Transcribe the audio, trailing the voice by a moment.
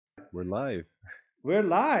We're live. We're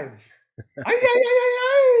live. Ay, ay, ay, ay,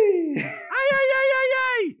 ay. Ay, ay, ay, ay,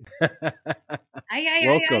 ay. Ay, ay, ay, ay,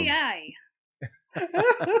 Welcome. ay.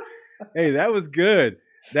 Hey, that was good.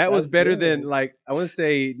 That was That's better than, good. like, I want to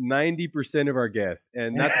say 90% of our guests.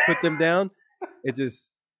 And not to put them down,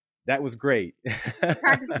 that was great.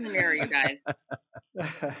 Practice in the mirror, you guys.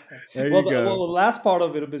 There well, you go. the last part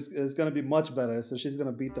of it is going to be much better. So she's going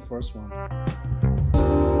to beat the first one.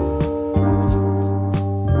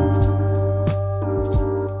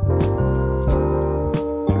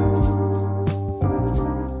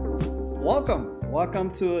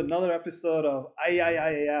 Welcome to another episode of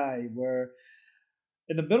AyAyAyAi, where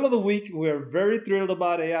in the middle of the week we're very thrilled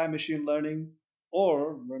about AI machine learning,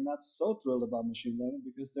 or we're not so thrilled about machine learning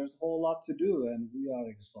because there's a whole lot to do and we are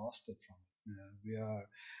exhausted from it.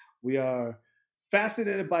 We are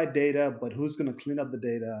fascinated by data, but who's going to clean up the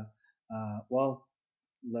data? Well,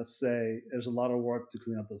 let's say there's a lot of work to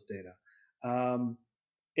clean up those data.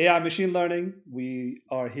 AI machine learning, we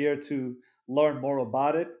are here to learn more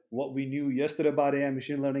about it. What we knew yesterday about AI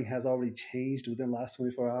machine learning has already changed within the last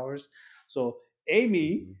 24 hours. So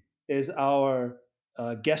Amy is our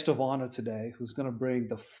guest of honor today, who's going to bring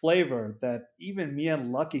the flavor that even me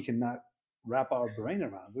and Lucky cannot wrap our brain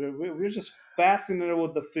around. We're just fascinated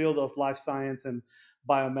with the field of life science and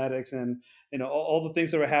biomedics, and all the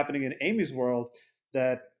things that are happening in Amy's world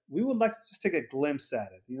that we would like to just take a glimpse at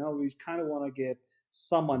it. We kind of want to get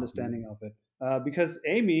some understanding of it because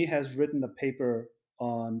Amy has written a paper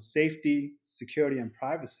on safety, security, and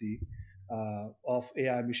privacy of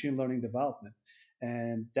AI machine learning development,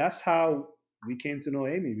 and that's how we came to know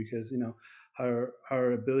Amy, because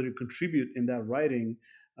her ability to contribute in that writing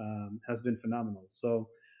has been phenomenal. So,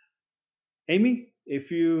 Amy, if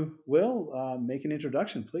you will, make an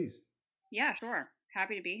introduction, please. Yeah, sure.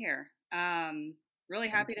 Happy to be here. Really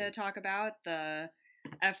happy to talk about the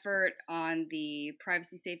effort on the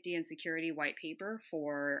privacy, safety, and security white paper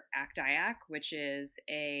for AyAyAyAi, which is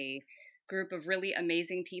a group of really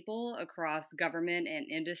amazing people across government and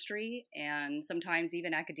industry, and sometimes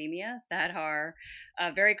even academia, that are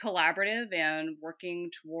very collaborative and working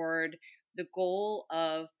toward the goal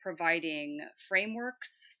of providing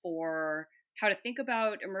frameworks for how to think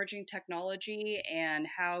about emerging technology and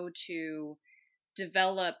how to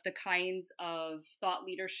develop the kinds of thought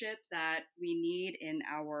leadership that we need in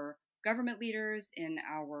our government leaders, in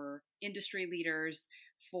our industry leaders,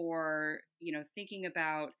 for thinking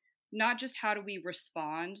about not just how do we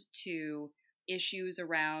respond to issues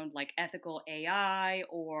around like ethical AI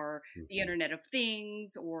or the Internet of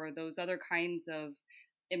Things or those other kinds of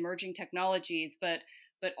emerging technologies, but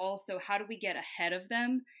also how do we get ahead of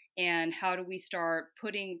them, and how do we start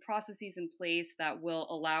putting processes in place that will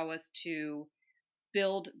allow us to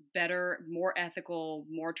build better, more ethical,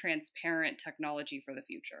 more transparent technology for the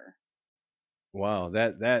future. Wow,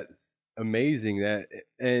 that's amazing.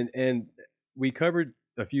 And we covered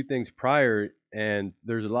a few things prior, and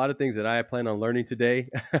there's a lot of things that I plan on learning today.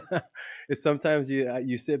 It's sometimes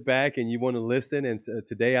you sit back and you want to listen, and so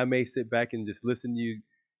today I may sit back and just listen to you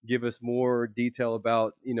give us more detail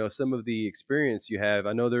about some of the experience you have.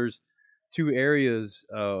 I know there's two areas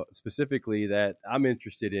specifically that I'm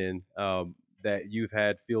interested in, that you've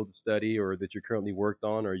had field study or that you're currently worked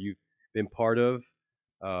on or you've been part of.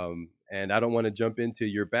 And I don't want to jump into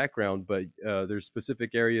your background, but there's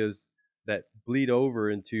specific areas that bleed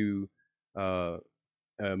over into uh,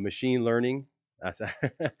 machine learning.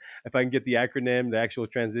 If I can get the acronym, the actual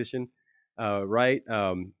transition right,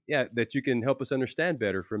 yeah, that you can help us understand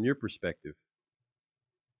better from your perspective.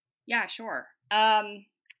 Yeah, sure.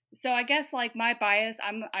 So I guess like my bias,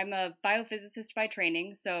 I'm a biophysicist by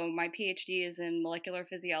training, so my PhD is in molecular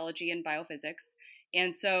physiology and biophysics.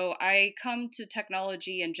 And so I come to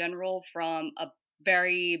technology in general from a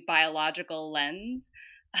very biological lens.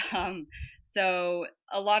 Um, so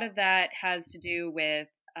a lot of that has to do with,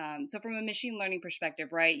 so from a machine learning perspective,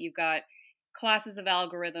 right, you've got classes of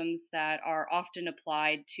algorithms that are often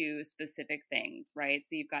applied to specific things, right?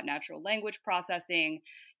 So you've got natural language processing,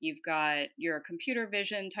 you've got your computer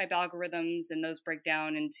vision type algorithms, and those break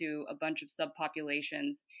down into a bunch of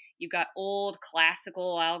subpopulations. You've got old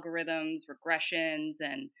classical algorithms, regressions,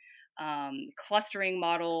 and clustering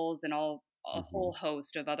models, and a whole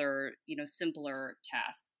host of other, simpler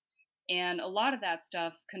tasks. And a lot of that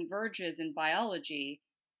stuff converges in biology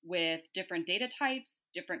with different data types,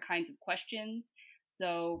 different kinds of questions.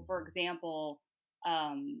 So, for example,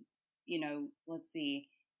 let's see,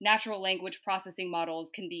 natural language processing models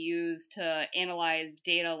can be used to analyze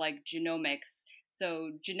data like genomics.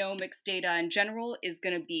 So, genomics data in general is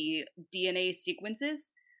going to be DNA sequences.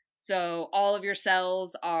 So all of your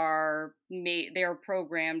cells are made, they are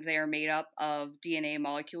programmed, they are made up of DNA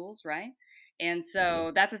molecules, right? And Hmm.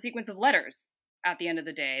 so that's a sequence of letters at the end of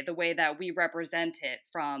the day, the way that we represent it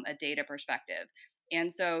from a data perspective.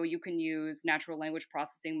 And so you can use natural language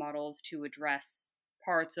processing models to address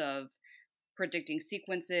parts of predicting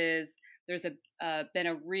sequences. There's been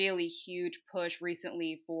a really huge push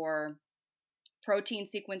recently for protein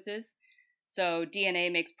sequences. So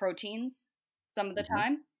DNA makes proteins some of the Hmm.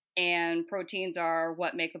 time, and proteins are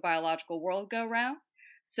what make the biological world go round.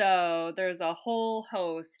 So there's a whole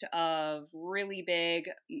host of really big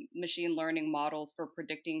machine learning models for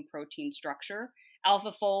predicting protein structure.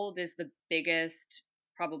 AlphaFold is the biggest,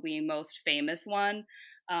 probably most famous one.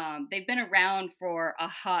 They've been around for a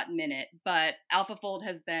hot minute, but AlphaFold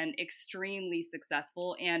has been extremely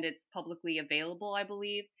successful, and it's publicly available, I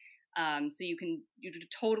believe. So you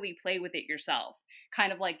totally play with it yourself,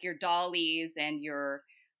 kind of like your dollies and your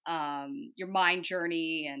mind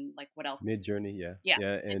journey and like what else? Mid Journey, yeah, Yeah,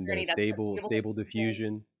 yeah, Mid and Journey. That's stable Stable diffusion.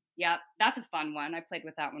 Diffusion. Yeah, that's a fun one. I played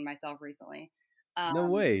with that one myself recently. No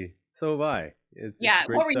Um, way. So have I. It's yeah,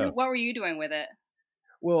 great stuff. what were you doing with it?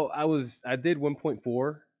 Well, I did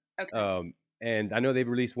 1.4, Okay, um, and I know they've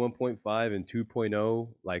released 1.5 and 2.0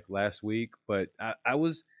 like last week, but I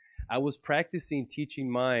was practicing teaching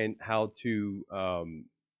mine how to.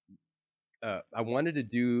 I wanted to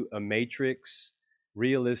do a Matrix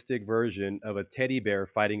realistic version of a teddy bear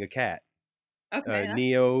fighting a cat. okay,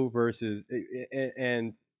 Neo versus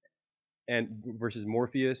and and versus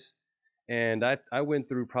Morpheus, and I went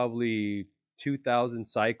through probably 2,000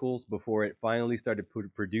 cycles before it finally started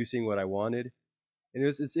producing what I wanted, and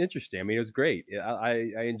it's interesting. I mean, it was great.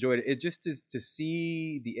 I enjoyed it. It just is to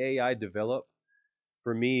see the AI develop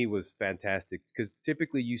for me was fantastic because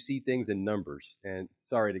typically you see things in numbers. And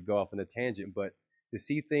sorry to go off on a tangent, but to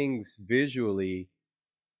see things visually,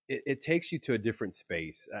 it takes you to a different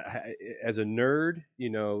space. As a nerd,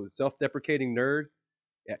 self-deprecating nerd,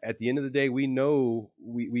 at the end of the day, we know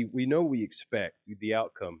we expect the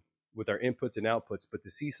outcome with our inputs and outputs, but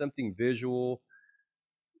to see something visual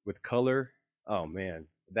with color, oh man,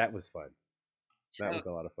 that was fun. That so was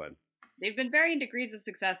a lot of fun. they've been varying degrees of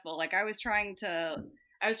successful. Like I was trying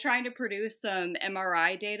to produce some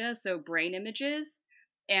MRI data, so brain images,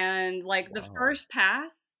 and like the Wow. first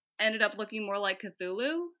pass ended up looking more like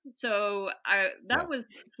Cthulhu. So I Yeah. that was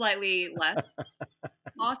slightly less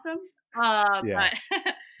awesome. Yeah. But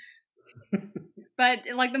but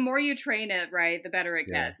like the more you train it, right, the better it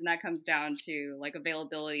Yeah. gets, and that comes down to like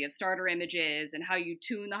availability of starter images and how you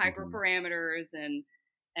tune the Hmm. hyperparameters and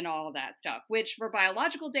all of that stuff, which for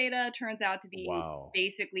biological data turns out to be Wow.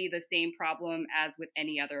 basically the same problem as with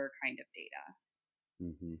any other kind of data.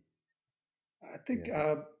 Hmm. I think Yes.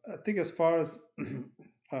 I think as far as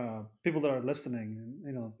people that are listening,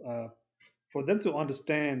 for them to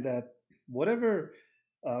understand that whatever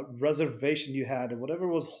reservation you had, or whatever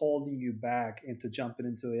was holding you back into jumping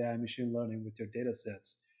into AI machine learning with your data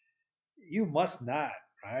sets, you must not,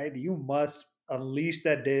 right? You must unleash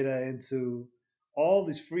that data into all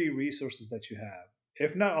these free resources that you have.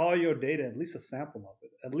 If not all your data, at least a sample of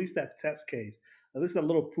it, at least that test case, at least a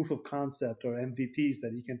little proof of concept or MVPs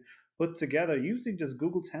that you can put together using just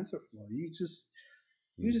Google TensorFlow. You just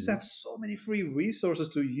Hmm. have so many free resources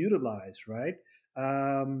to utilize, right?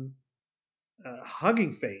 Um,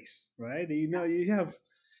 Hugging Face, right? You have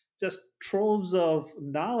just troves of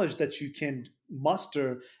knowledge that you can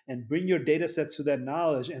muster and bring your data set to that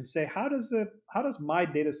knowledge and say, how does my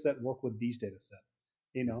data set work with these data set?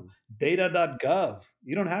 You know, Hmm. data.gov.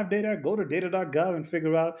 You don't have data, go to data.gov and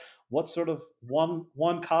figure out what sort of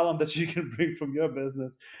one column that you can bring from your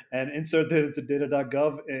business and insert it into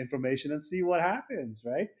data.gov information and see what happens,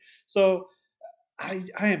 right? So I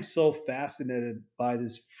am so fascinated by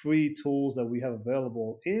these free tools that we have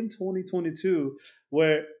available in 2022.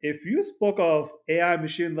 Where if you spoke of AI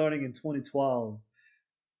machine learning in 2012,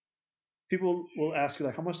 people will ask you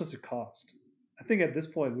like, how much does it cost? I think at this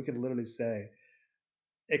point we can literally say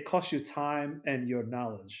it costs you time and your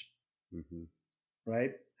knowledge, Hmm.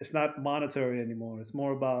 right? It's not monetary anymore. It's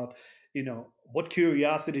more about, what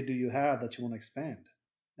curiosity do you have that you want to expand?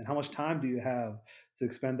 And how much time do you have to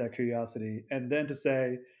expand that curiosity? And then to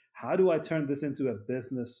say, how do I turn this into a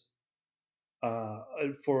business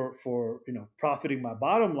for profiting my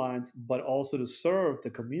bottom lines, but also to serve the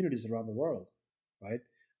communities around the world, right?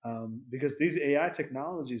 Because these AI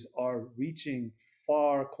technologies are reaching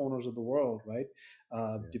far corners of the world, right?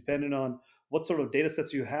 Yeah. Depending on what sort of data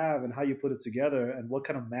sets you have and how you put it together and what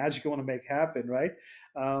kind of magic you want to make happen, right?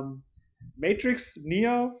 Um, Matrix,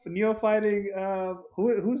 Neo fighting.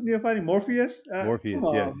 Who's Neo fighting? Morpheus. Come Morpheus,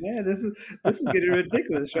 on, yes. man, this is getting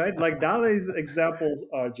ridiculous, right? Like Dali's examples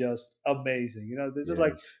are just amazing. There's just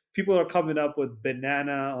like Yes. people are coming up with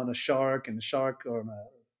banana on a shark and a shark on a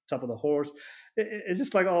top of the horse. It's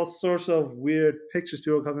just like all sorts of weird pictures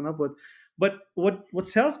people are coming up with. But what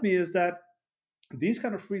tells me is that these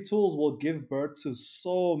kind of free tools will give birth to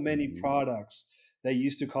so many Hmm. products that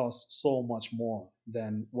used to cost so much more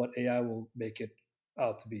than what AI will make it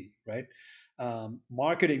out to be, right?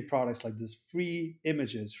 Marketing products like this, free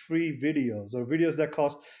images, free videos, or videos that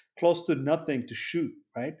cost close to nothing to shoot,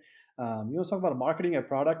 right? You want to talk about marketing a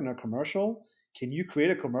product in a commercial? Can you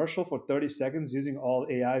create a commercial for 30 seconds using all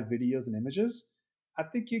AI videos and images? I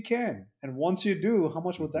think you can. And once you do, how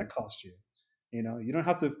much would Hmm. that cost you? You don't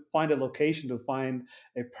have to find a location to find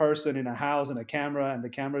a person in a house and a camera, and the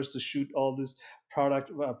cameras to shoot all this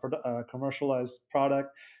commercialized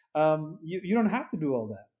product. You don't have to do all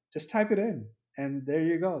that. Just type it in, and there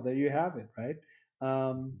you go. There you have it, right?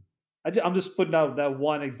 I'm just putting out that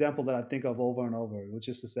one example that I think of over and over, which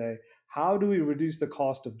is to say, how do we reduce the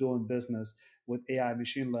cost of doing business with AI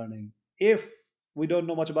machine learning? If we don't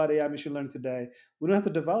know much about AI machine learning today, we don't have to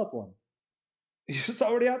develop one. It's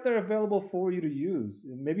already out there available for you to use.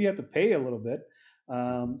 Maybe you have to pay a little bit.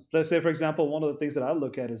 Let's say, for example, one of the things that I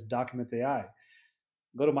look at is Document AI.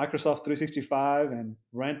 Go to Microsoft 365 and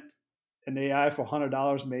rent an AI for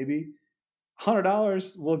 $100 maybe.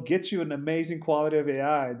 $100 will get you an amazing quality of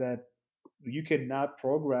AI that you cannot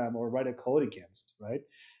program or write a code against, right?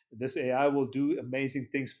 This AI will do amazing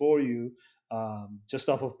things for you just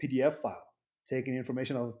off of PDF file. Taking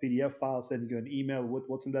information off a PDF file, sending you an email with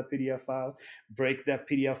what's in that PDF file, break that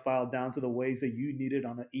PDF file down to the ways that you need it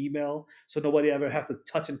on an email, so nobody ever have to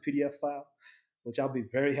touch a PDF file, which I'll be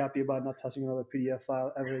very happy about not touching another PDF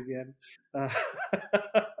file ever again. Uh,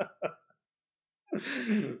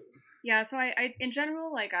 Yeah, so I in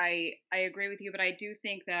general, like I agree with you, but I do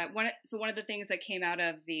think that one of the things that came out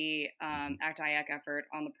of the ActIAC effort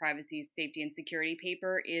on the privacy, safety, and security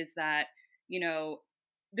paper is that you know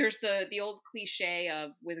there's the old cliche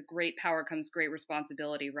of with great power comes great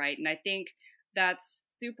responsibility, right? And I think that's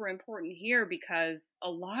super important here because a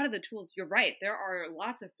lot of the tools, you're right, there are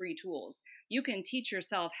lots of free tools. You can teach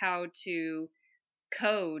yourself how to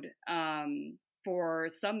code for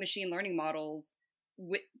some machine learning models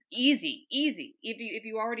with easy. If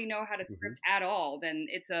you already know how to Hmm. script at all, then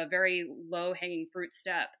it's a very low hanging fruit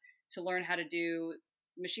step to learn how to do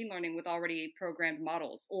machine learning with already programmed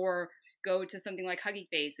models, or go to something like Hugging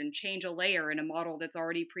Face and change a layer in a model that's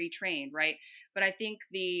already pre-trained, right? But I think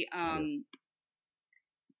the Yes.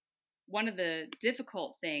 one of the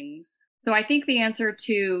difficult things. So I think the answer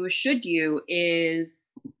to should you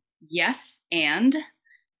is yes, and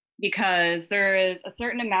because there is a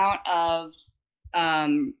certain amount of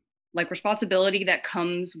um, like responsibility that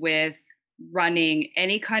comes with running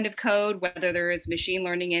any kind of code, whether there is machine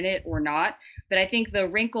learning in it or not. But I think the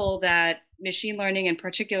wrinkle that machine learning and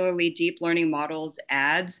particularly deep learning models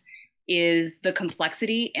adds is the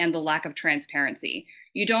complexity and the lack of transparency.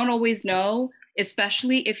 You don't always know,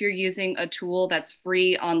 especially if you're using a tool that's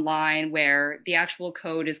free online where the actual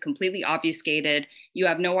code is completely obfuscated. You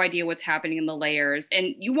have no idea what's happening in the layers,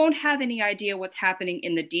 and you won't have any idea what's happening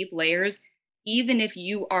in the deep layers even if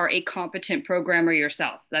you are a competent programmer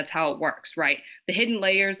yourself. That's how it works, right? The hidden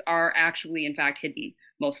layers are actually, in fact, hidden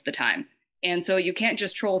most of the time. And so you can't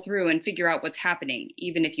just troll through and figure out what's happening,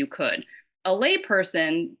 even if you could. A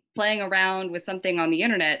layperson playing around with something on the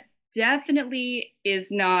internet definitely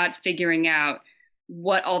is not figuring out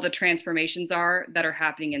what all the transformations are that are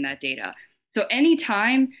happening in that data. So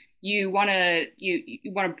anytime you want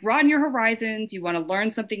to broaden your horizons, you want to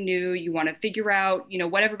learn something new, you want to figure out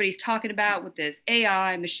what everybody's talking about with this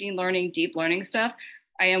AI, machine learning, deep learning stuff,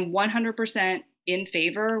 I am 100% in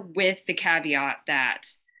favor, with the caveat that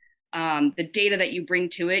the data that you bring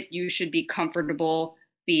to it, you should be comfortable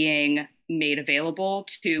being made available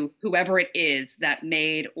to whoever it is that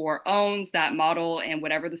made or owns that model, and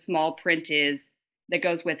whatever the small print is that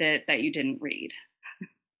goes with it that you didn't read.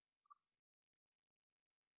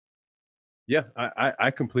 Yeah,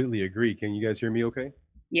 I completely agree. Can you guys hear me okay?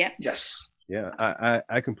 Yeah. yes. Yeah,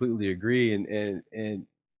 I completely agree. And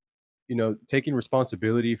taking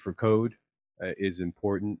responsibility for code is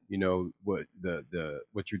important. What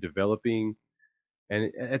you're developing,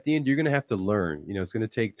 and at the end, you're going to have to learn. It's going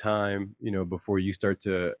to take time. Before you start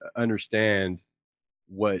to understand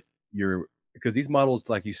what you're, because these models,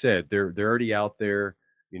 like you said, they're already out there.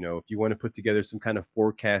 If you want to put together some kind of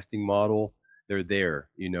forecasting model, they're there.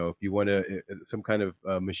 If you want to some kind of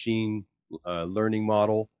machine learning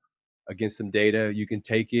model, against some data. You can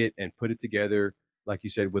take it and put it together, like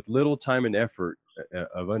you said, with little time and effort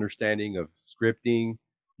of understanding of scripting.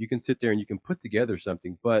 You can sit there and you can put together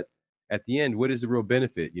something. But at the end, what is the real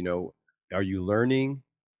benefit? Are you learning,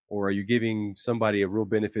 or are you giving somebody a real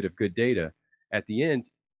benefit of good data? At the end,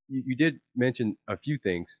 you did mention a few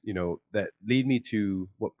things, that lead me to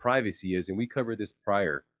what privacy is, and we covered this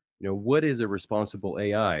prior. What is a responsible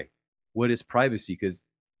AI? What is privacy? Because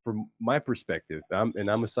from my perspective, I'm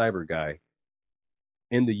a cyber guy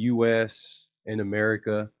in the U.S. in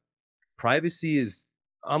America. Privacy is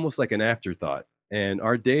almost like an afterthought, and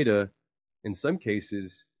our data, in some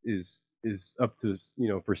cases, is up to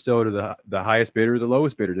for sale to the highest bidder or the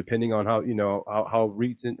lowest bidder, depending on how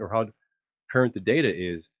recent or how current the data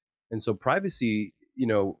is. And so privacy,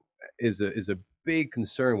 is a big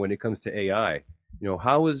concern when it comes to AI.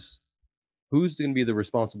 Who's going to be the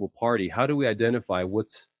responsible party? How do we identify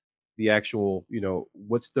what's the actual,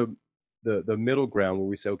 what's the middle ground where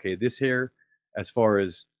we say, okay, this here, as far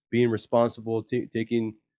as being responsible,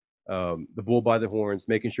 taking the bull by the horns,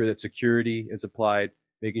 making sure that security is applied,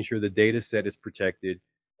 making sure the data set is protected,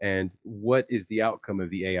 and what is the outcome of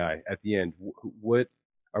the AI at the end? What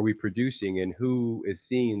are we producing, and who is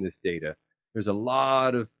seeing this data? There's a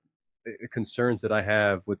lot of concerns that I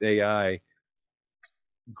have with AI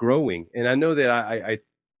growing, and I know that I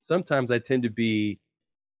sometimes I tend to be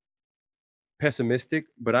pessimistic,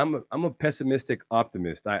 but I'm a pessimistic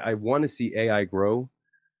optimist. I want to see AI grow,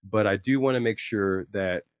 but I do want to make sure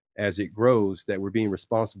that as it grows, that we're being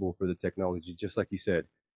responsible for the technology. Just like you said,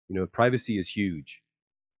 privacy is huge.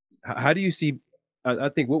 How do you see? I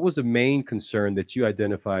think what was the main concern that you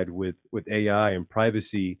identified with AI and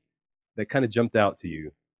privacy that kind of jumped out to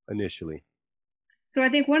you initially? So I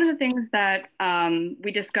think one of the things that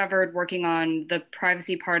we discovered working on the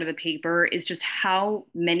privacy part of the paper is just how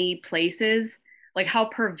many places, like how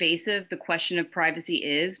pervasive the question of privacy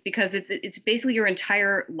is, because it's basically your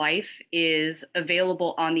entire life is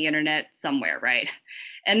available on the internet somewhere, right?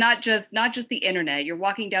 And not just the internet. You're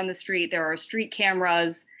walking down the street, there are street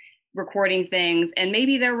cameras recording things, and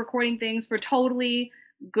maybe they're recording things for totally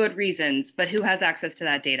good reasons, but who has access to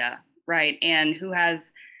that data, right? And who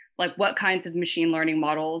has like what kinds of machine learning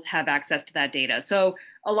models have access to that data. So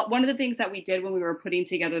one of the things that we did when we were putting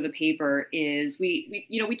together the paper is we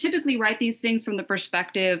typically write these things from the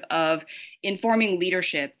perspective of informing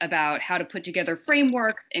leadership about how to put together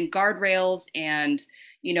frameworks and guardrails, and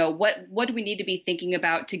what do we need to be thinking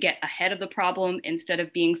about to get ahead of the problem instead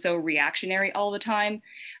of being so reactionary all the time.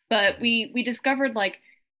 But we discovered, like,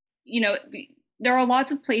 there are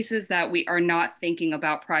lots of places that we are not thinking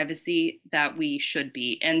about privacy that we should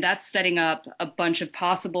be. And that's setting up a bunch of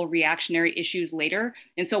possible reactionary issues later.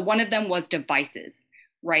 And so one of them was devices,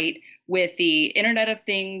 right? With the Internet of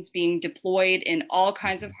Things being deployed in all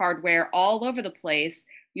kinds of hardware all over the place,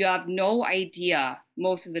 you have no idea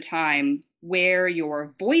most of the time where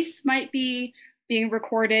your voice might be being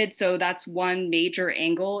recorded. So that's one major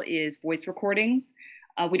angle, is voice recordings.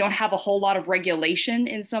 We don't have a whole lot of regulation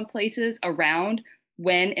in some places around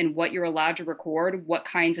when and what you're allowed to record, what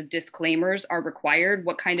kinds of disclaimers are required,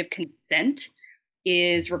 what kind of consent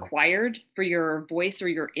is required for your voice or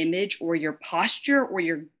your image or your posture or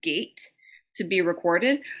your gait to be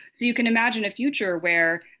recorded. So you can imagine a future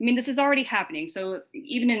where, I mean, this is already happening. So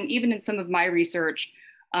even in some of my research,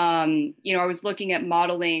 I was looking at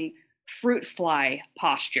modeling fruit fly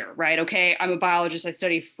posture, right? Okay, I'm a biologist, I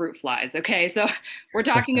study fruit flies. Okay, so we're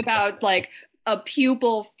talking about like a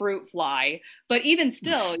pupil fruit fly, but even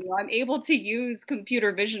still, I'm able to use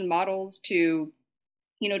computer vision models to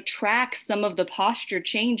track some of the posture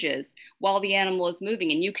changes while the animal is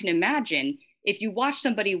moving. And you can imagine, if you watch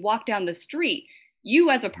somebody walk down the street, you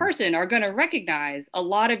as a person are going to recognize a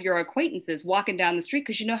lot of your acquaintances walking down the street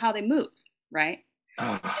because you know how they move, right?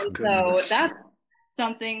 Oh, And so goodness. that's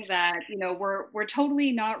something that we're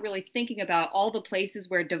totally not really thinking about, all the places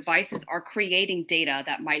where devices are creating data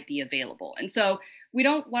that might be available. And so we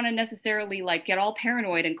don't want to necessarily like get all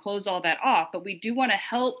paranoid and close all that off, but we do want to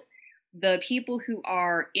help the people who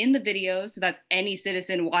are in the videos, so that's any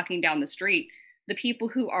citizen walking down the street, the people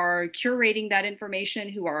who are curating that information,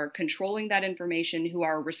 who are controlling that information, who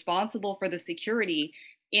are responsible for the security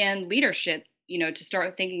and leadership, to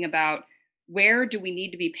start thinking about, where do we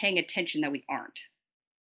need to be paying attention that we aren't?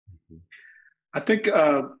 I think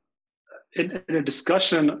in a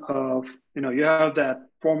discussion of, you have that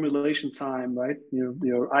formulation time, right?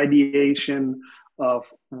 Your ideation of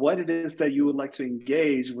what it is that you would like to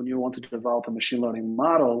engage when you want to develop a machine learning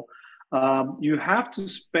model. You have to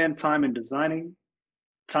spend time in designing,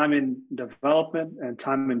 time in development, and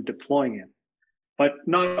time in deploying it, but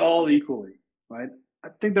not all equally, right? I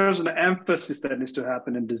think there's an emphasis that needs to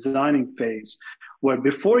happen in designing phase, where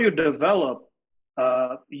before you develop,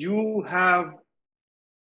 you have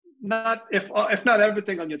not if not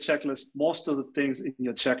everything on your checklist, most of the things in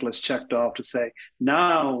your checklist checked off to say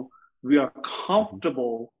now we are Mhm.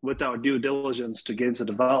 comfortable with our due diligence to get into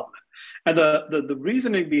development. And the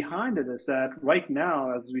reasoning behind it is that right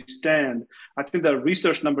now, as we stand, I think the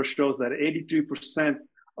research number shows that 83%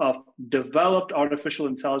 of developed artificial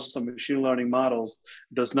intelligence and machine learning models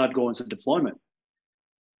does not go into deployment.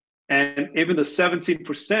 And even the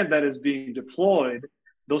 17% that is being deployed,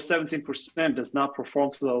 those 17% does not perform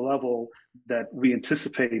to the level that we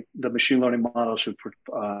anticipate the machine learning model should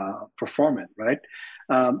perform it, right?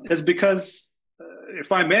 It's because, if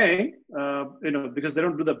I may, because they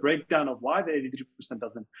don't do the breakdown of why the 83%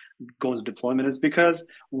 doesn't go into deployment, is because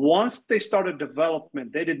once they started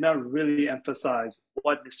development, they did not really emphasize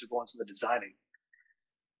what needs to go into the designing.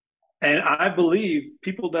 And I believe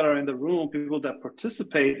people that are in the room, people that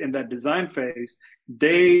participate in that design phase,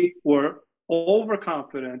 they were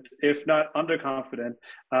overconfident, if not underconfident,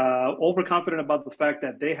 overconfident about the fact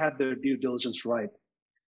that they had their due diligence right.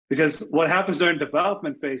 Because what happens during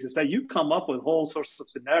development phase is that you come up with whole sorts of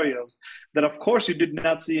scenarios that, of course, you did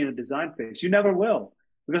not see in a design phase. You never will,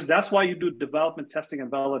 because that's why you do development testing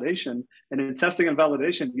and validation. And in testing and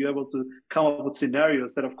validation, you're able to come up with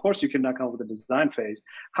scenarios that, of course, you cannot come up with a design phase.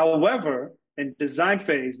 However, in design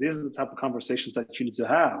phase, these are the type of conversations that you need to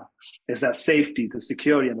have: is that safety, the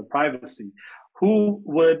security, and the privacy. Who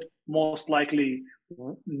would most likely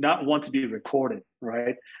not want to be recorded,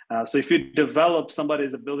 right? So if you develop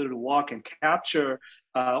somebody's ability to walk and capture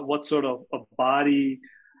what sort of a body,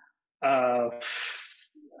 I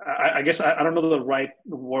guess I don't know the right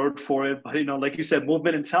word for it, but like you said,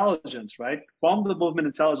 movement intelligence, right? From the movement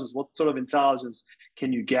intelligence, what sort of intelligence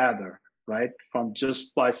can you gather? Right, from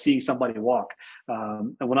just by seeing somebody walk.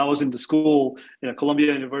 And when I was in the school,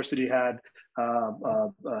 Columbia University had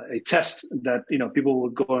a test that people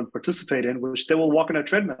would go and participate in, which they will walk on a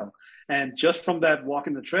treadmill. And just from that walk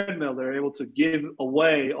in the treadmill, they're able to give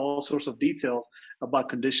away all sorts of details about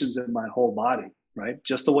conditions in my whole body. Right,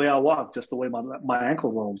 just the way I walk, just the way my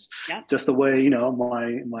ankle rolls, Yeah. just the way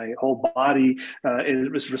my whole body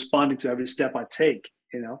is responding to every step I take.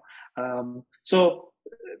 So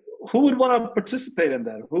who would want to participate in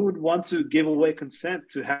that? Who would want to give away consent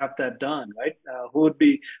to have that done, right? Who would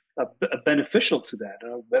be a beneficial to that,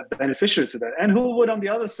 a beneficiary to that? And who would, on the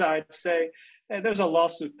other side, say, hey, there's a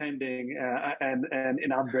lawsuit pending,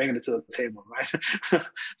 and I'm bringing it to the table, right?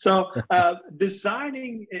 So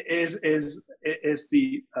designing is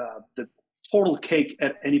the total cake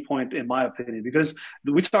at any point, in my opinion, because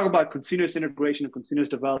we talk about continuous integration and continuous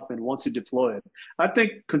development once you deploy it. I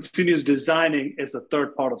think continuous designing is the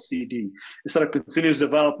third part of CD. Instead of continuous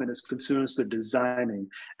development, it's continuous designing.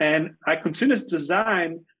 And I continuous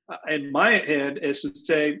design in my head is to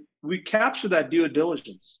say we capture that due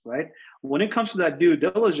diligence, right? When it comes to that due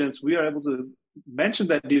diligence, we are able to mention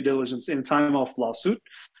that due diligence in time of lawsuit,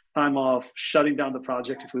 time of shutting down the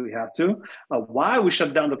project if we have to. Why we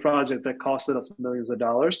shut down the project that costed us millions of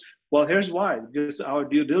dollars? Well, here's why: because our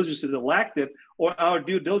due diligence either lacked it, or our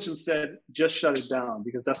due diligence said just shut it down,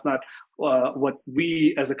 because that's not what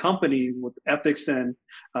we as a company with ethics and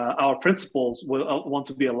our principles will want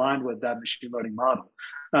to be aligned with that machine learning model.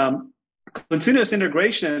 Continuous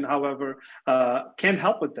integration, however, can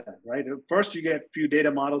help with that, right? First, you get a few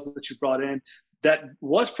data models that you brought in that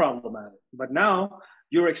was problematic, but now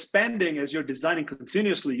you're expanding as you're designing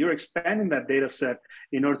continuously. You're expanding that data set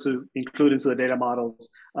in order to include into the data models,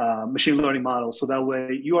 machine learning models, so that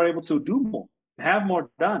way you are able to do more, have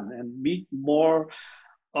more done, and meet more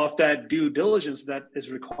of that due diligence that is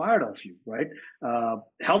required of you, right?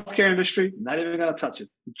 Healthcare industry, not even going to touch it.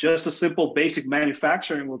 Just a simple basic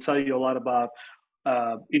manufacturing will tell you a lot about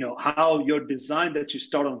how your design that you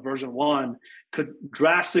start on version 1 could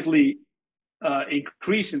drastically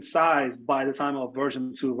increase in size by the time of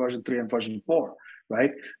version 2, version 3, and version 4,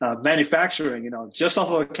 right? Manufacturing, just off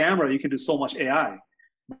of a camera, you can do so much AI.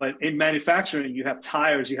 But in manufacturing, you have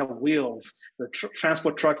tires, you have wheels, the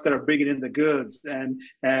transport trucks that are bringing in the goods, and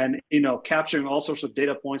capturing all sorts of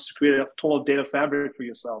data points to create a total data fabric for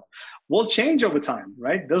yourself. Will change over time,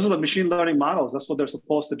 right? Those are the machine learning models. That's what they're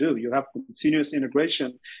supposed to do. You have continuous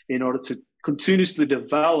integration in order to continuously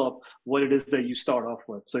develop what it is that you start off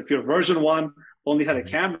with. So if your version 1 only had a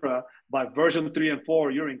camera, by version 3 and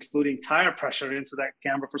 4, you're including tire pressure into that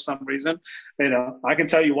camera for some reason. I can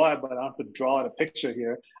tell you why, but I don't have to draw out a picture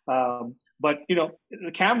here. But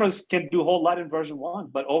the cameras can do a whole lot in version one,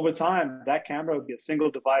 but over time, that camera will be a single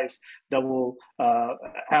device that will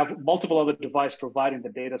have multiple other devices providing the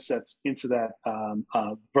data sets into that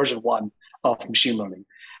version one of machine learning.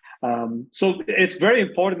 So it's very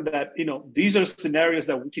important that these are scenarios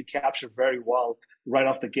that we can capture very well right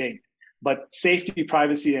off the gate. But safety,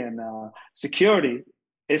 privacy, and security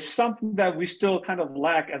is something that we still kind of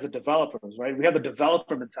lack as a developers, right? We have the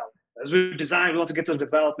developer mentality. As we design, we want to get to the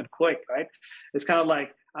development quick, right? It's kind of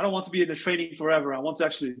like, I don't want to be in the training forever. I want to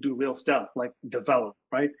actually do real stuff, like develop,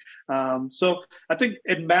 right? So I think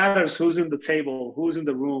it matters who's in the table, who's in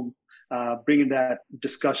the room, bringing that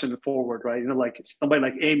discussion forward, right? Like somebody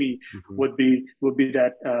like Amy Mm-hmm. would be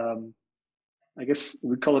that. I guess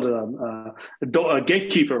we call it a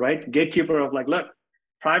gatekeeper, right? Gatekeeper of like, look,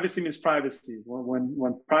 privacy means privacy.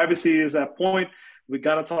 When privacy is at point, we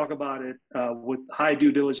got to talk about it with high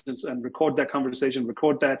due diligence and record that conversation,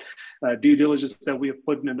 record that due diligence that we have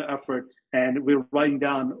put in an effort, and we're writing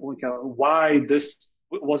down why this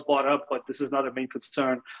was brought up, but this is not a main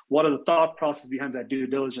concern. What are the thought process behind that due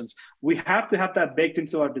diligence? We have to have that baked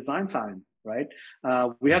into our design time, right?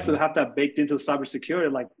 We have to have that baked into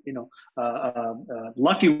cybersecurity. Like,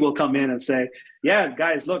 Lucky will come in and say, yeah,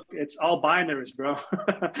 guys, look, it's all binaries, bro.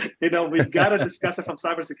 We got to discuss it from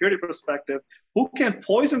cybersecurity perspective. Who can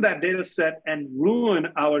poison that data set and ruin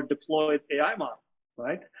our deployed AI model,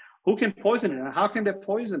 right? Who can poison it, and how can they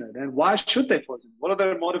poison it, and why should they poison it? What are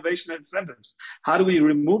their motivation and incentives? How do we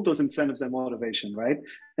remove those incentives and motivation, right?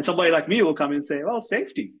 And somebody like me will come in and say, well,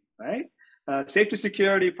 safety, right? Safety,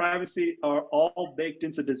 security, privacy are all baked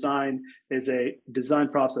into design. Is a design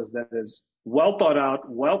process that is well thought out,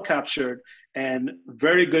 well captured, and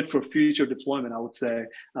very good for future deployment, I would say,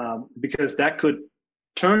 because that could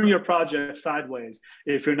turn your project sideways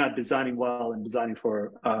if you're not designing well and designing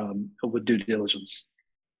for with due diligence.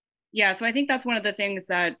 Yeah, so I think that's one of the things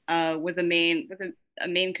that was a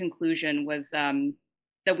main conclusion was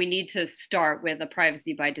that we need to start with a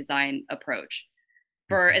privacy by design approach,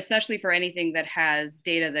 for especially for anything that has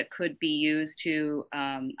data that could be used to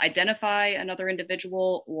identify another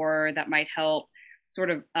individual, or that might help sort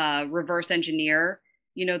of reverse engineer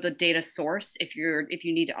the data source if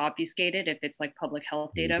you need to obfuscate it, if it's like public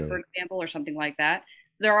health data, for example, or something like that.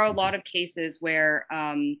 So there are a lot of cases where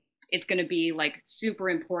it's going to be like super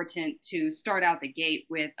important to start out the gate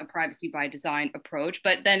with a privacy by design approach.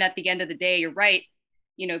 But then at the end of the day, you're right,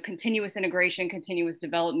 continuous integration, continuous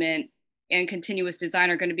development, and continuous design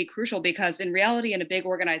are going to be crucial, because in reality, in a big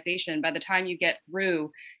organization, by the time you get through,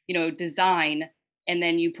 design, and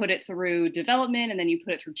then you put it through development, and then you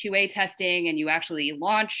put it through QA testing, and you actually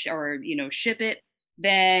launch or ship it,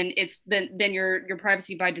 then your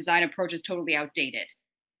privacy by design approach is totally outdated,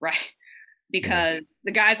 right? Because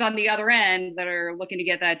the guys on the other end that are looking to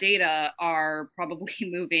get that data are probably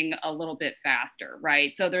moving a little bit faster,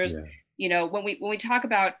 right? So there's, when we talk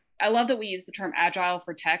about, I love that we use the term agile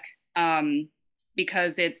for tech,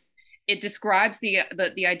 because it describes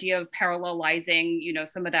the idea of parallelizing,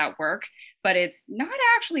 some of that work, but it's not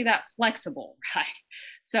actually that flexible, right?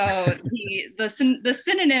 So the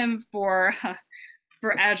synonym for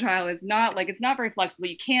agile is not like, it's not very flexible.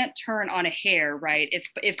 You can't turn on a hair, right?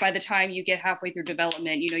 If by the time you get halfway through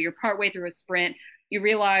development, you're partway through a sprint, you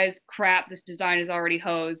realize, crap, this design is already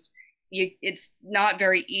hosed. It's not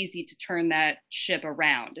very easy to turn that ship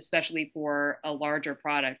around, especially for a larger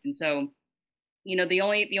product. And so, the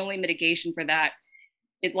only mitigation for that,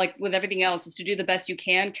 it, like with everything else, is to do the best you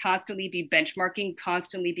can, constantly be benchmarking,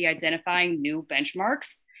 constantly be identifying new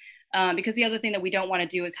benchmarks. Because the other thing that we don't want to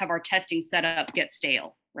do is have our testing setup get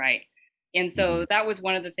stale, right? And so that was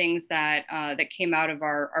one of the things that that came out of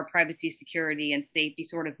our privacy, security, and safety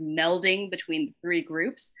sort of melding between the three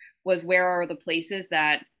groups, was where are the places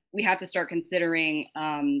that we have to start considering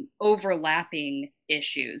overlapping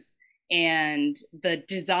issues. And the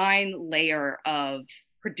design layer of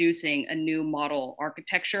producing a new model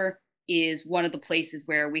architecture is one of the places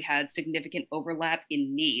where we had significant overlap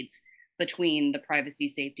in needs between the privacy,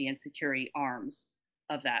 safety, and security arms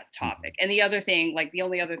of that topic. And the other thing, like the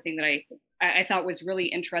only other thing that I thought was really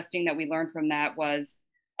interesting that we learned from that was,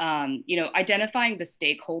 identifying the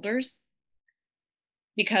stakeholders.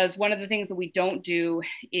 Because one of the things that we don't do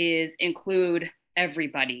is include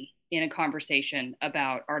everybody in a conversation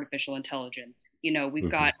about artificial intelligence.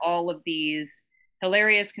 We've got all of these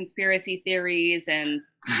hilarious conspiracy theories and,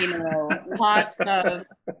 lots of,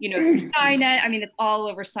 Skynet. I mean, it's all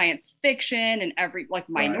over science fiction, and every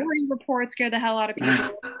Minority Report scare the hell out of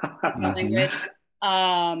people. Language.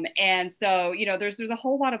 And so, there's a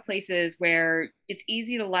whole lot of places where it's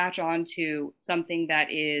easy to latch on to something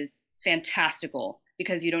that is fantastical,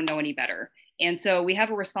 because you don't know any better. And so we have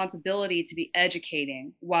a responsibility to be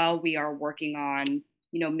educating while we are working on,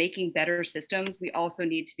 making better systems. We also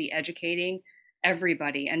need to be educating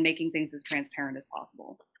everybody and making things as transparent as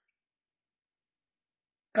possible.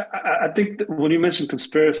 I think that when you mentioned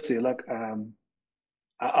conspiracy, like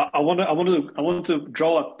I want to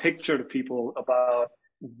draw a picture to people about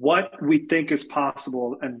what we think is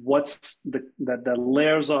possible and what's the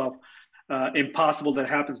layers of impossible that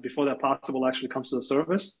happens before that possible actually comes to the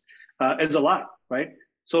surface is a lot, right?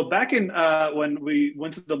 So back in when we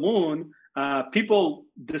went to the moon, people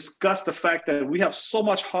discussed the fact that we have so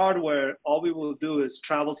much hardware. All we will do is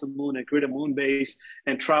travel to the moon and create a moon base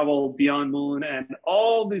and travel beyond moon, and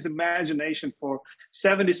all these imagination for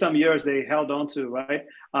 70 some years they held on to, right?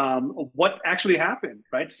 What actually happened,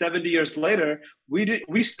 right? 70 years later,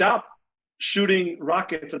 we stopped shooting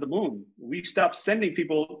rockets at the moon. We stopped sending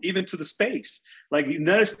people even to the space. Like the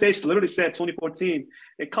United States literally said 2014,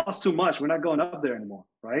 it costs too much. We're not going up there anymore,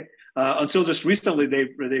 right? Until just recently, they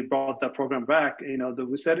brought that program back.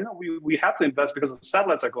 We said, we have to invest because the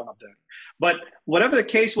satellites are going up there. But whatever the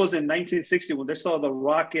case was in 1960, when they saw the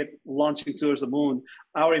rocket launching towards the moon,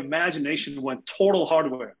 our imagination went total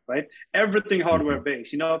hardware, right? Everything hardware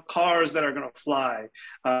based. Cars that are going to fly.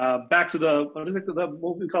 Back to the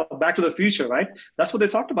movie called Back to the Future, right? That's what they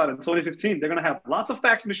talked about in 2015. They're going to have lots of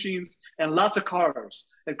fax machines and lots of cars,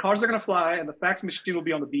 and cars are going to fly, and the fax machine will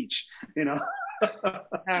be on the beach.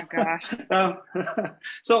 Oh gosh.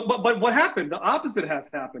 But what happened? The opposite has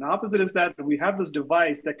happened. The opposite is that we have this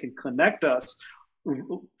device that can connect us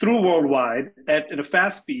through worldwide at a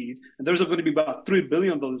fast speed, and there's going to be about 3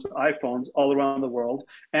 billion of those iPhones all around the world,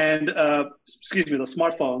 and the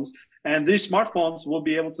smartphones. And these smartphones will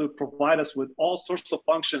be able to provide us with all sorts of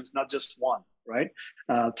functions, not just one, right?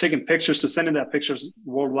 Taking pictures to sending that pictures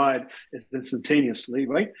worldwide is instantaneously,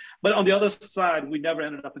 right? But on the other side, we never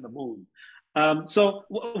ended up in the moon. So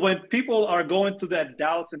when people are going through that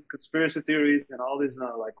doubts and conspiracy theories and all these,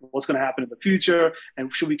 like what's going to happen in the future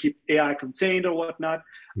and should we keep AI contained or whatnot,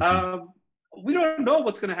 we don't know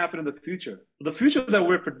what's going to happen in the future. The future that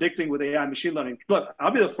we're predicting with AI machine learning, look, I'll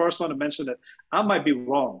be the first one to mention that I might be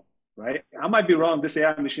wrong, right? I might be wrong. This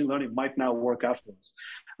AI machine learning might not work out for us.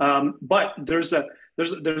 But there's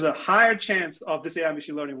a higher chance of this AI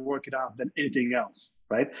machine learning working out than anything else,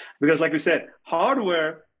 right? Because like we said,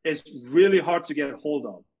 hardware is really hard to get a hold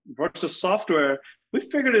of versus software. We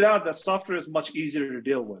figured it out that software is much easier to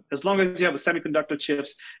deal with as long as you have a semiconductor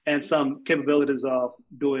chips and some capabilities of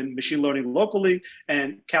doing machine learning locally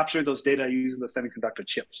and capturing those data using the semiconductor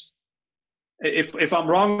chips. If I'm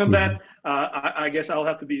wrong on that, I guess I'll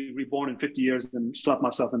have to be reborn in 50 years and slap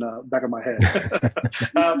myself in the back of my head.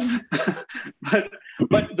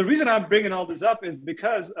 But the reason I'm bringing all this up is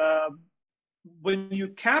because when you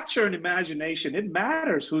capture an imagination, it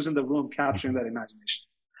matters who's in the room capturing that imagination.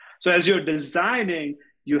 So as you're designing,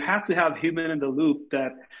 you have to have human in the loop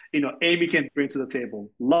that, Amy can bring to the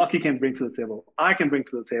table, Lucky can bring to the table, I can bring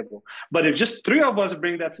to the table. But if just 3 of us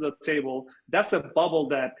bring that to the table, that's a bubble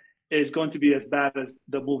that is going to be as bad as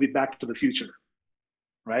the movie Back to the Future,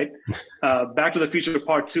 right? Back to the Future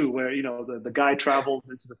Part 2, where, the guy traveled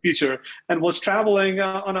into the future and was traveling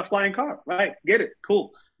on a flying car, right? Get it,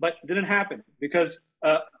 cool. But it didn't happen because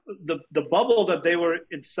the bubble that they were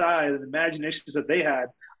inside, the imaginations that they had,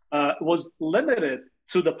 was limited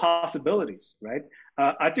to the possibilities, right?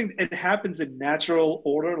 I think it happens in natural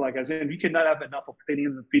order, like as in we cannot have enough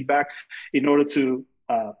opinion and feedback in order to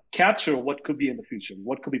capture what could be in the future,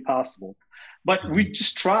 what could be possible. But we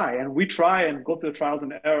just try and go through the trials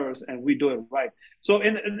and errors and we do it right. So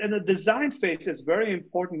in the design phase, it's very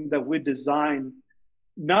important that we design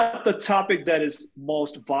not the topic that is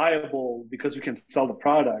most viable because we can sell the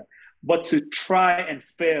product, but to try and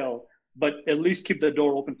fail, but at least keep the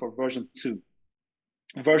door open for version 2,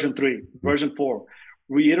 version 3, version 4,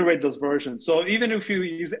 reiterate those versions. So even if you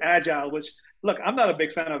use Agile, which, look, I'm not a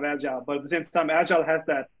big fan of Agile, but at the same time, Agile has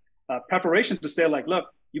that preparation to say like, look,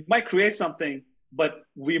 you might create something, but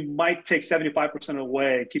we might take 75%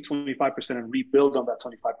 away, keep 25% and rebuild on that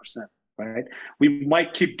 25%. Right? We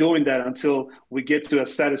might keep doing that until we get to a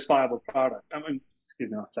satisfiable product. I mean,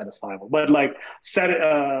 excuse me, not satisfiable, but like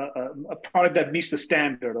a product that meets the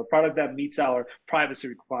standard, a product that meets our privacy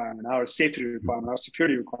requirement, our safety requirement, our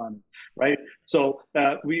security requirement, right? So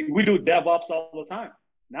we do DevOps all the time.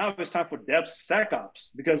 Now it's time for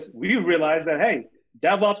DevSecOps because we realize that, hey,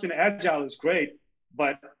 DevOps in Agile is great,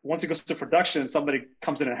 but once it goes to production, somebody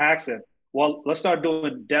comes in and hacks it. Well, let's start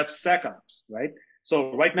doing DevSecOps, right?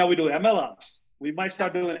 So right now we do ML ops. We might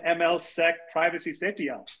start doing ML sec privacy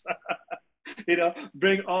safety ops.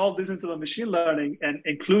 bring all this into the machine learning and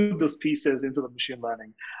include those pieces into the machine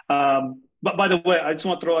learning. But by the way, I just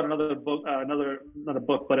want to throw out another book, another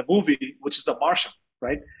book, but a movie, which is The Martian,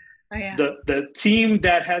 right? Oh yeah. The team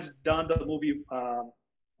that has done the movie.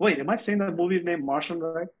 Wait, am I saying the movie named Martian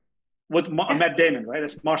right? With Yeah. Matt Damon, right?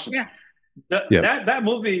 It's Martian. Yeah. Yeah. That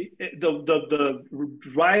movie, the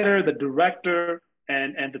writer, the director,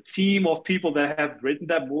 and the team of people that have written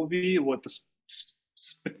that movie with the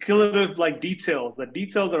speculative like details, the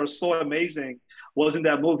details that are so amazing was in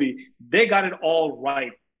that movie. They got it all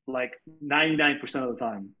right, like 99% of the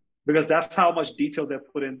time, because that's how much detail they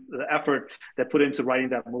put in, the effort they put into writing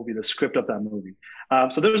that movie, the script of that movie.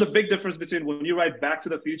 So there's a big difference between when you write Back to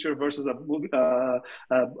the Future versus a movie, a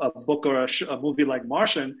book or a movie like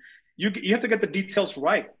Martian. You have to get the details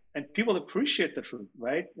right, and people appreciate the truth,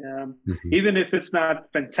 right? Hmm. Even if it's not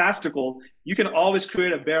fantastical, you can always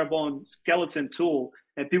create a bare bone skeleton tool,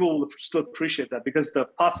 and people will still appreciate that because the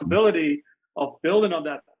possibility of building on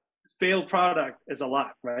that failed product is a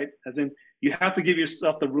lot, right? As in, you have to give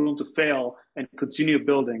yourself the room to fail and continue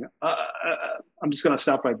building. I'm just gonna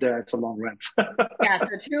stop right there. It's a long rant. Yeah.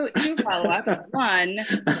 So two follow ups. One,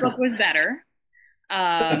 the book was better.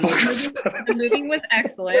 The movie was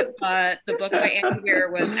excellent, but the book by Andy Weir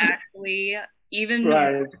was actually even more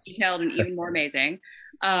Right. detailed and even more amazing.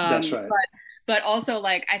 That's Um, right. but also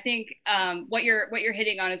like I think what you're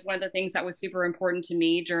hitting on is one of the things that was super important to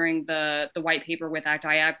me during the white paper with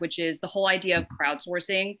ActIAC, which is the whole idea of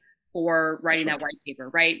crowdsourcing for That's writing that right. white paper.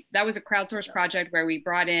 Right, that was a crowdsourced project where we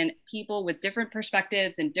brought in people with different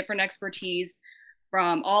perspectives and different expertise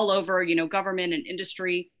from all over, government and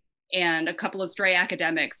industry, and a couple of stray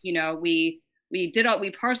academics. We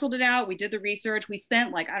parceled it out, we did the research, we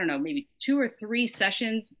spent like, I don't know, maybe 2 or 3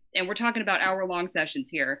 sessions, and we're talking about hour-long sessions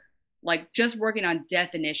here, like just working on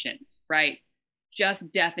definitions, right? Just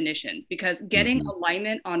definitions, because getting Hmm.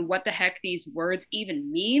 alignment on what the heck these words even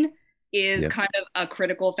mean is Yeah. kind of a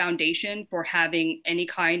critical foundation for having any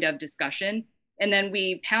kind of discussion. And then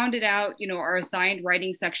we pounded out, our assigned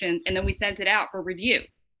writing sections, and then we sent it out for review,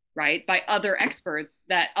 right, by other experts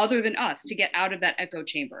that other than us, to get out of that echo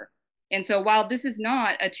chamber. And so while this is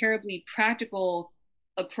not a terribly practical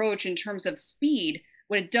approach in terms of speed,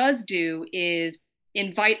 what it does do is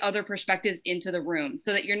invite other perspectives into the room,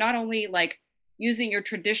 so that you're not only like using your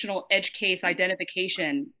traditional edge case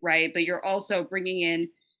identification, right, but you're also bringing in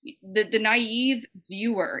the naive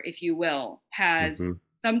viewer, if you will, has Hmm.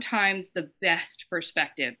 sometimes the best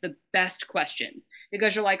perspective, the best questions,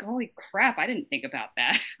 because you're like, holy crap, I didn't think about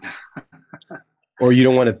that. Or you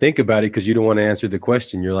don't want to think about it because you don't want to answer the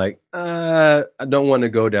question. You're like, I don't want to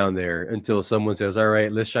go down there until someone says, "All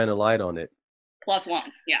right, let's shine a light on it." Plus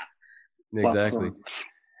one, yeah. Plus Exactly.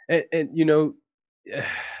 one. And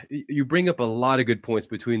you bring up a lot of good points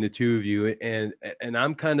between the two of you, and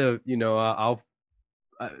I'm kind of, the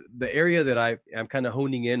area that I'm kind of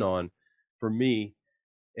honing in on for me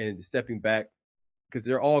and stepping back, because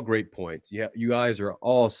they're all great points. Yeah, you guys are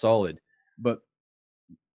all solid, but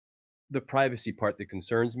the privacy part that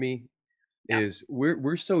concerns me Yeah. is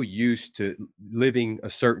we're so used to living a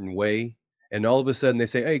certain way, and all of a sudden they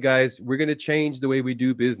say, "Hey guys, we're going to change the way we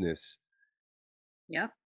do business."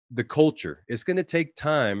 Yep. The culture, it's going to take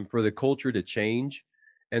time for the culture to change.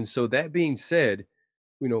 And so that being said,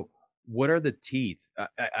 you know what are the teeth?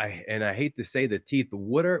 I hate to say the teeth, but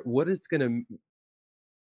what it's going to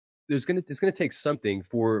there's going to it's going to take something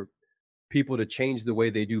for people to change the way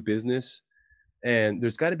they do business, and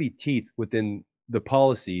there's got to be teeth within the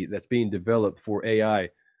policy that's being developed for AI.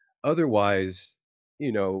 Otherwise,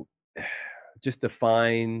 you know, just a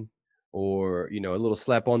fine or a little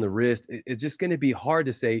slap on the wrist, it's just going to be hard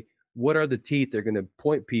to say what are the teeth. They're going to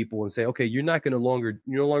point people and say, okay, you're no longer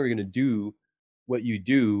going to do what you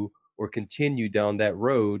do or continue down that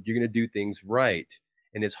road. You're going to do things right,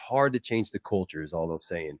 and it's hard to change the culture. Is all I'm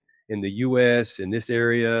saying. In the U.S. in this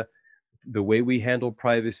area, the way we handle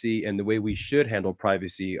privacy and the way we should handle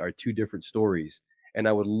privacy are two different stories. And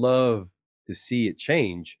I would love to see it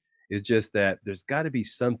change. It's just that there's got to be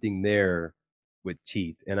something there with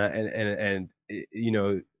teeth. And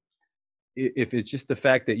if it's just the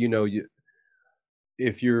fact that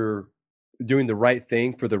if you're doing the right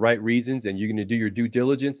thing for the right reasons and you're going to do your due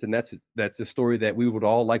diligence, and that's a story that we would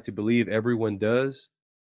all like to believe everyone does.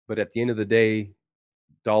 But at the end of the day,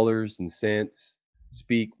 dollars and cents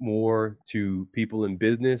speak more to people in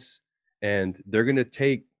business, and they're going to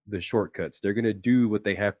take the shortcuts. They're going to do what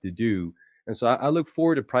they have to do. And so I look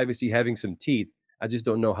forward to privacy having some teeth. I just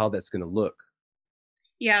don't know how that's going to look.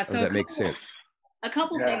 Yeah. Does So a that make couple sense? A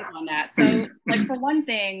couple things Yeah. on that. So, like for one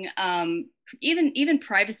thing, even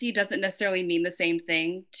privacy doesn't necessarily mean the same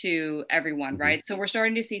thing to everyone, Hmm. right? So we're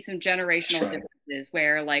starting to see some That's generational right. differences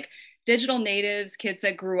where like digital natives, kids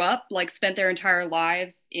that grew up, like spent their entire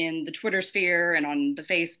lives in the Twitter sphere and on the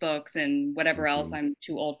Facebooks and whatever else. Hmm. I'm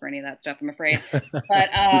too old for any of that stuff, I'm afraid. But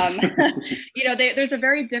there's a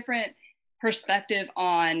very different perspective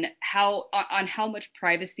on how much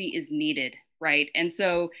privacy is needed, right? And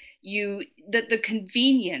so the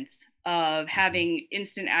convenience of Hmm. having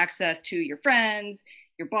instant access to your friends,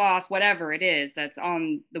 your boss, whatever it is that's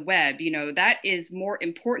on the web, that is more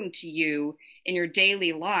important to you in your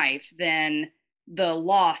daily life than the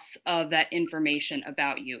loss of that information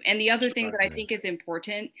about you. And the other thing That's that I Yeah. think is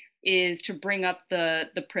important is to bring up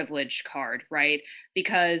the privilege card, right?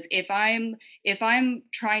 Because if I'm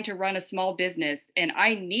trying to run a small business and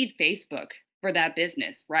I need Facebook for that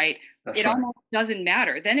business, right? It right. almost doesn't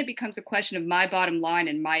matter. Then it becomes a question of my bottom line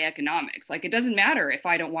and my economics. Like it doesn't matter if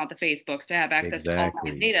I don't want the Facebooks to have access to all my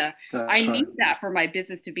Exactly. data. I That's right. need that for my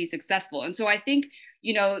business to be successful. And so I think,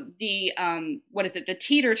 the what is it, the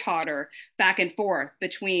teeter totter back and forth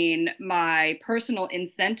between my personal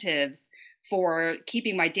incentives for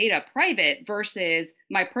keeping my data private versus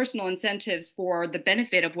my personal incentives for the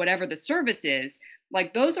benefit of whatever the service is,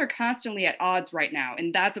 like those are constantly at odds right now.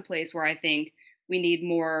 And that's a place where I think we need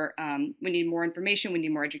more information, we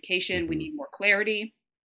need more education, we Hmm. need more clarity.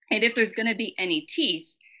 And if there's going to be any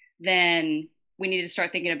teeth, then we need to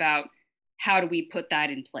start thinking about how do we put that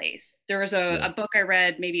in place. There was Yeah. a book I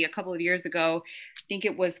read maybe a couple of years ago. I think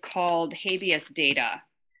it was called Habeas Data.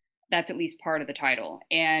 That's at least part of the title.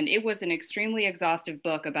 And it was an extremely exhaustive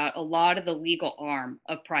book about a lot of the legal arm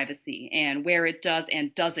of privacy and where it does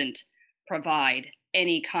and doesn't provide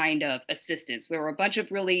any kind of assistance. There were a bunch of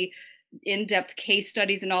really in-depth case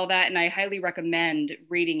studies and all that, and I highly recommend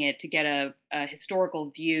reading it to get a historical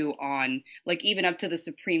view on, like, even up to the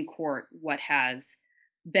Supreme Court, what has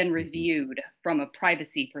been Hmm. reviewed from a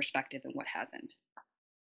privacy perspective and what hasn't.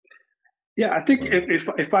 Yeah, I think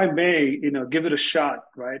Wow. if I may, give it a shot,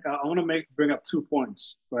 right? I want to bring up 2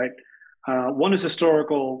 points, right? One is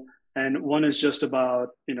historical, and one is just about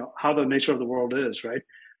how the nature of the world is, right?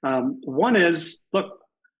 One is, look,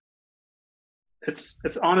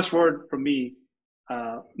 it's honest word from me.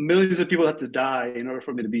 Millions of people have to die in order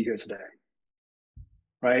for me to be here today,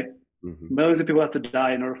 right? Hmm. Millions of people have to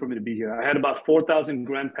die in order for me to be here. I had about 4,000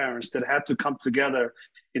 grandparents that had to come together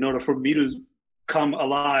in order for me to come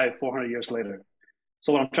alive 400 years later.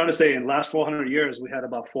 So what I'm trying to say, in the last 400 years, we had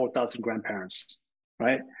about 4,000 grandparents,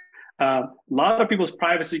 right? A lot of people's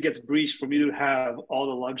privacy gets breached for me to have all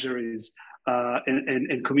the luxuries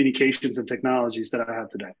in communications and technologies that I have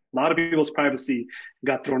today. A lot of people's privacy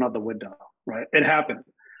got thrown out the window, right? It happened.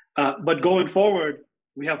 But going forward,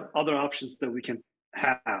 we have other options that we can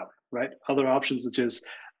have, right? Other options such as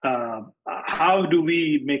how do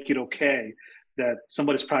we make it okay that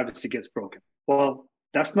somebody's privacy gets broken? Well,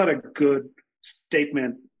 that's not a good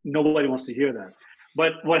statement. Nobody wants to hear that.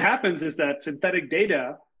 But what happens is that synthetic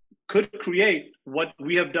data could create what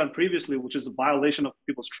we have done previously, which is a violation of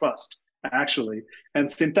people's trust, actually, and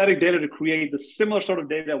synthetic data to create the similar sort of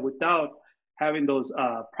data without having those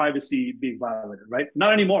privacy being violated, right?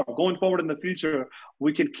 Not anymore. Going forward in the future,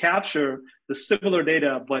 we can capture the similar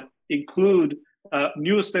data, but include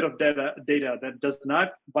new state of data that does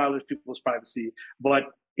not violate people's privacy, but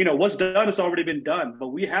what's done has already been done, but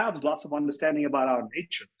we have lots of understanding about our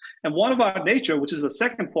nature. And one of our nature, which is the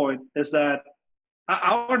second point, is that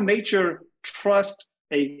our nature trusts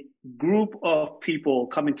a group of people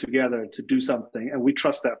coming together to do something, and we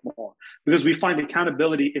trust that more because we find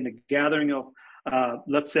accountability in the gathering of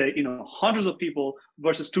let's say hundreds of people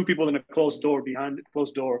versus two people in a closed door behind a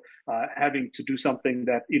closed door having to do something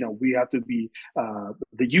that we have to be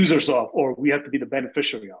the users of, or we have to be the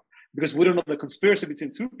beneficiary of, because we don't know the conspiracy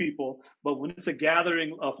between two people. But when it's a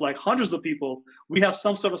gathering of like hundreds of people, we have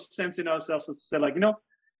some sort of sense in ourselves to say, like,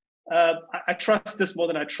 I trust this more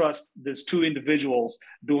than I trust these two individuals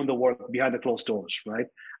doing the work behind the closed doors, right?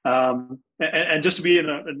 And just to be in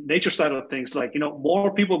a nature side of things, like,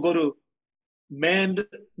 more people go to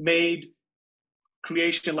man-made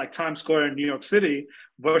creation like Times Square in New York City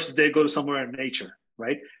versus they go to somewhere in nature,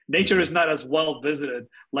 right? Nature Hmm. is not as well visited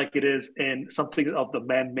like it is in something of the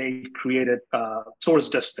man-made created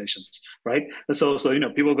tourist destinations, right? And so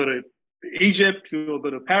people go to Egypt, people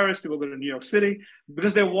go to Paris, people go to New York City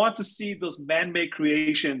because they want to see those man-made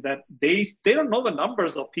creation that they don't know the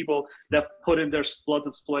numbers of people that put in their blood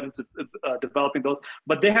and sweat into developing those,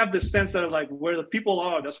 but they have this sense that are like, where the people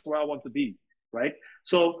are, that's where I want to be. right?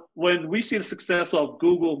 So when we see the success of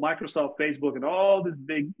Google, Microsoft, Facebook, and all these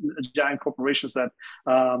big giant corporations that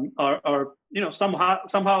are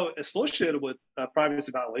somehow associated with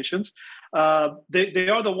privacy violations, they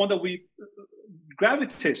are the one that we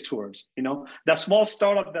gravitates towards. That small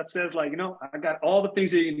startup that says like, I got all the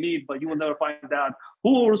things that you need, but you will never find out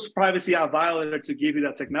whose privacy I violated to give you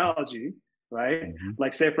that technology, right? Mm-hmm.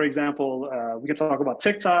 Like, say for example, we can talk about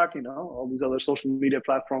TikTok, all these other social media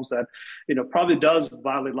platforms that probably does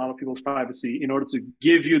violate a lot of people's privacy in order to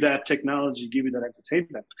give you that technology, give you that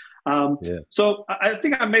entertainment. Yeah. So I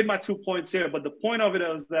think I made my 2 points here, but the point of it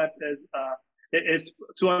is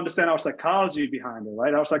to understand our psychology behind it,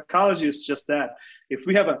 right? Our psychology is just that. If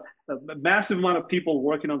we have a massive amount of people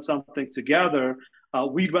working on something together,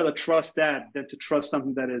 we'd rather trust that than to trust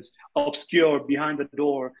something that is obscure behind the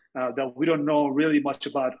door, that we don't know really much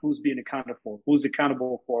about who's being accounted for, who's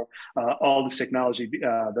accountable for all this technology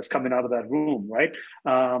that's coming out of that room, right?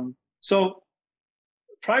 So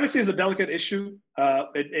privacy is a delicate issue.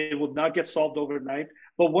 It will not get solved overnight.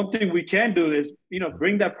 But one thing we can do is,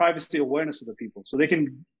 bring that privacy awareness to the people so they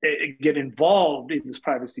can get involved in this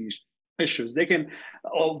privacy issues. They can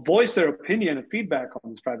voice their opinion and feedback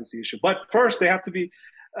on this privacy issue. But first, they have to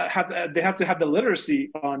have the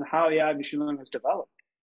literacy on how AI machine learning is developed,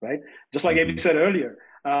 right? Just like Amy said earlier.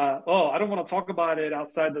 I don't want to talk about it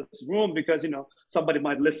outside this room because somebody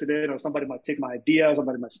might listen it, or somebody might take my idea, or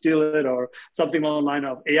somebody might steal it, or something along the line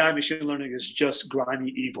of AI machine learning is just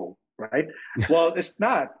grimy evil, right? Well, it's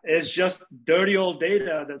not. It's just dirty old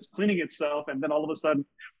data that's cleaning itself and then all of a sudden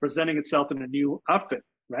presenting itself in a new outfit,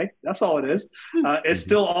 right? That's all it is. It's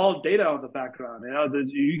still all data on the background.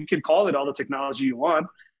 You can call it all the technology you want,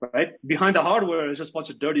 right? Behind the hardware is just a bunch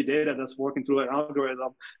of dirty data that's working through an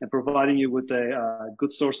algorithm and providing you with a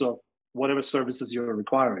good source of whatever services you're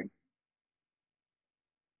requiring.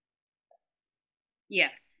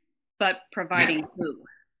 Yes, but providing who?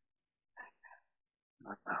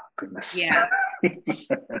 Oh, goodness. Yeah.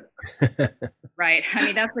 Right. I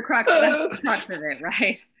mean, that's the crux of it,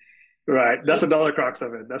 right? Right. That's another crux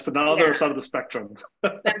of it. That's another side of the spectrum.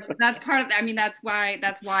 That's part of it. I mean, that's why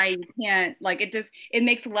you can't, like, it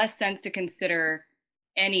makes less sense to consider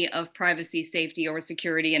any of privacy, safety, or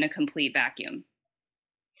security in a complete vacuum,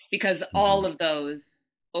 because all of those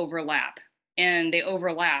overlap, and they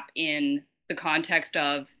overlap in the context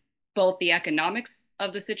of both the economics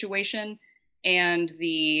of the situation and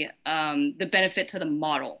the benefit to the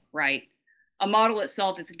model, right? A model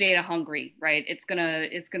itself is data hungry, right? It's gonna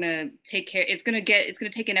take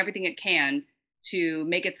in everything it can to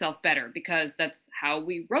make itself better, because that's how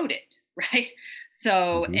we wrote it, right?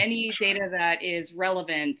 So any data that is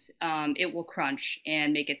relevant, it will crunch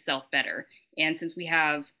and make itself better. And since we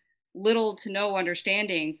have little to no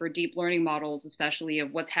understanding for deep learning models, especially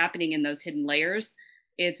of what's happening in those hidden layers,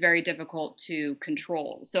 it's very difficult to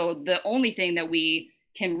control. So the only thing that we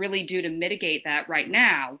can really do to mitigate that right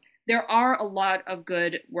now, there are a lot of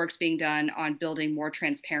good works being done on building more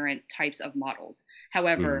transparent types of models.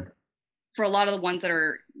 However, for a lot of the ones that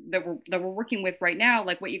we're working with right now,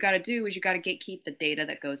 like, what you got to do is you got to gatekeep the data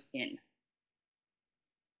that goes in,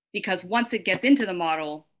 because once it gets into the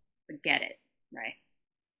model, forget it, right?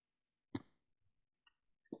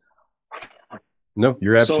 No,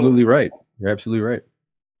 you're absolutely right. You're absolutely right.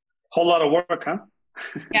 Whole lot of work, huh?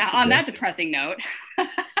 Yeah. On that depressing note.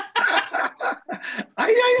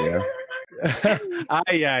 AyAyAyai.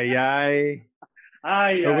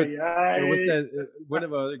 AyAyAyai. What's that? One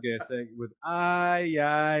of our other guys saying with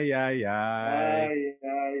AyAyAyai.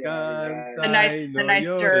 A nice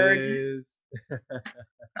dirge.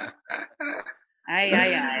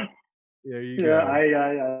 AyAyAi. There you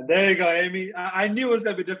go. There you go, Amy. I knew it was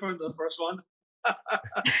gonna be different than the first one.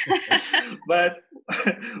 But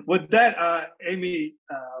with that, Amy,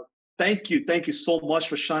 thank you so much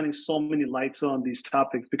for shining so many lights on these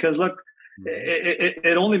topics, because look,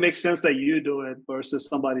 it only makes sense that you do it versus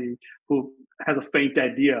somebody who has a faint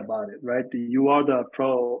idea about it, right? You are the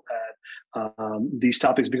pro at these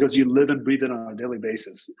topics because you live and breathe it on a daily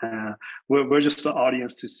basis. We're just the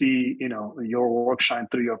audience to see, your work shine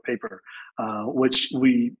through your paper, which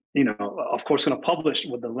we, of course, going to publish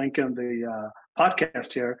with the link in the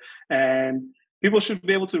podcast here. And people should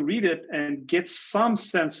be able to read it and get some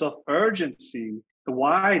sense of urgency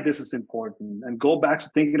why this is important, and go back to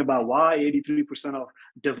thinking about why 83% of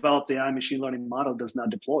developed AI machine learning model does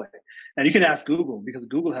not deploy. And you can ask Google, because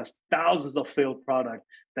Google has thousands of failed product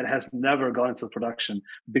that has never gone into production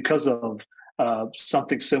because of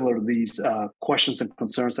something similar to these questions and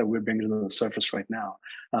concerns that we're bringing to the surface right now.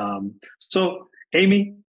 So,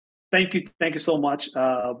 Amy, thank you so much.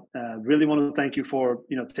 Really want to thank you for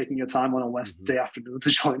taking your time on a Hmm. Wednesday afternoon to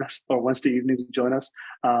join us, or Wednesday evening to join us.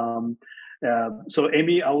 Um, so,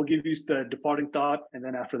 Amy, I will give you the departing thought, and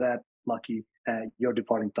then after that, Lucky, your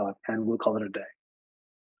departing thought, and we'll call it a day.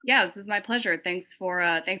 Yeah, this was my pleasure. Thanks for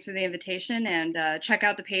the invitation, and check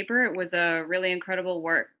out the paper. It was a really incredible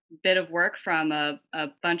bit of work from a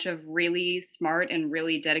bunch of really smart and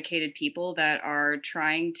really dedicated people that are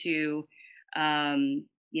trying to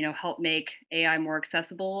help make AI more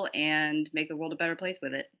accessible and make the world a better place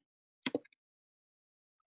with it.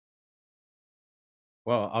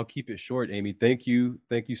 Well, I'll keep it short, Amy. Thank you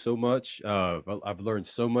so much. I've learned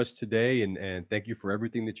so much today, and thank you for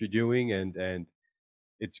everything that you're doing. And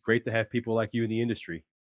it's great to have people like you in the industry.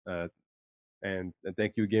 Uh, and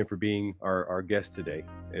thank you again for being our guest today.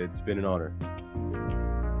 It's been an honor.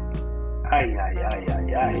 Ay, ay, ay,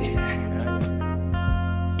 ay, ay.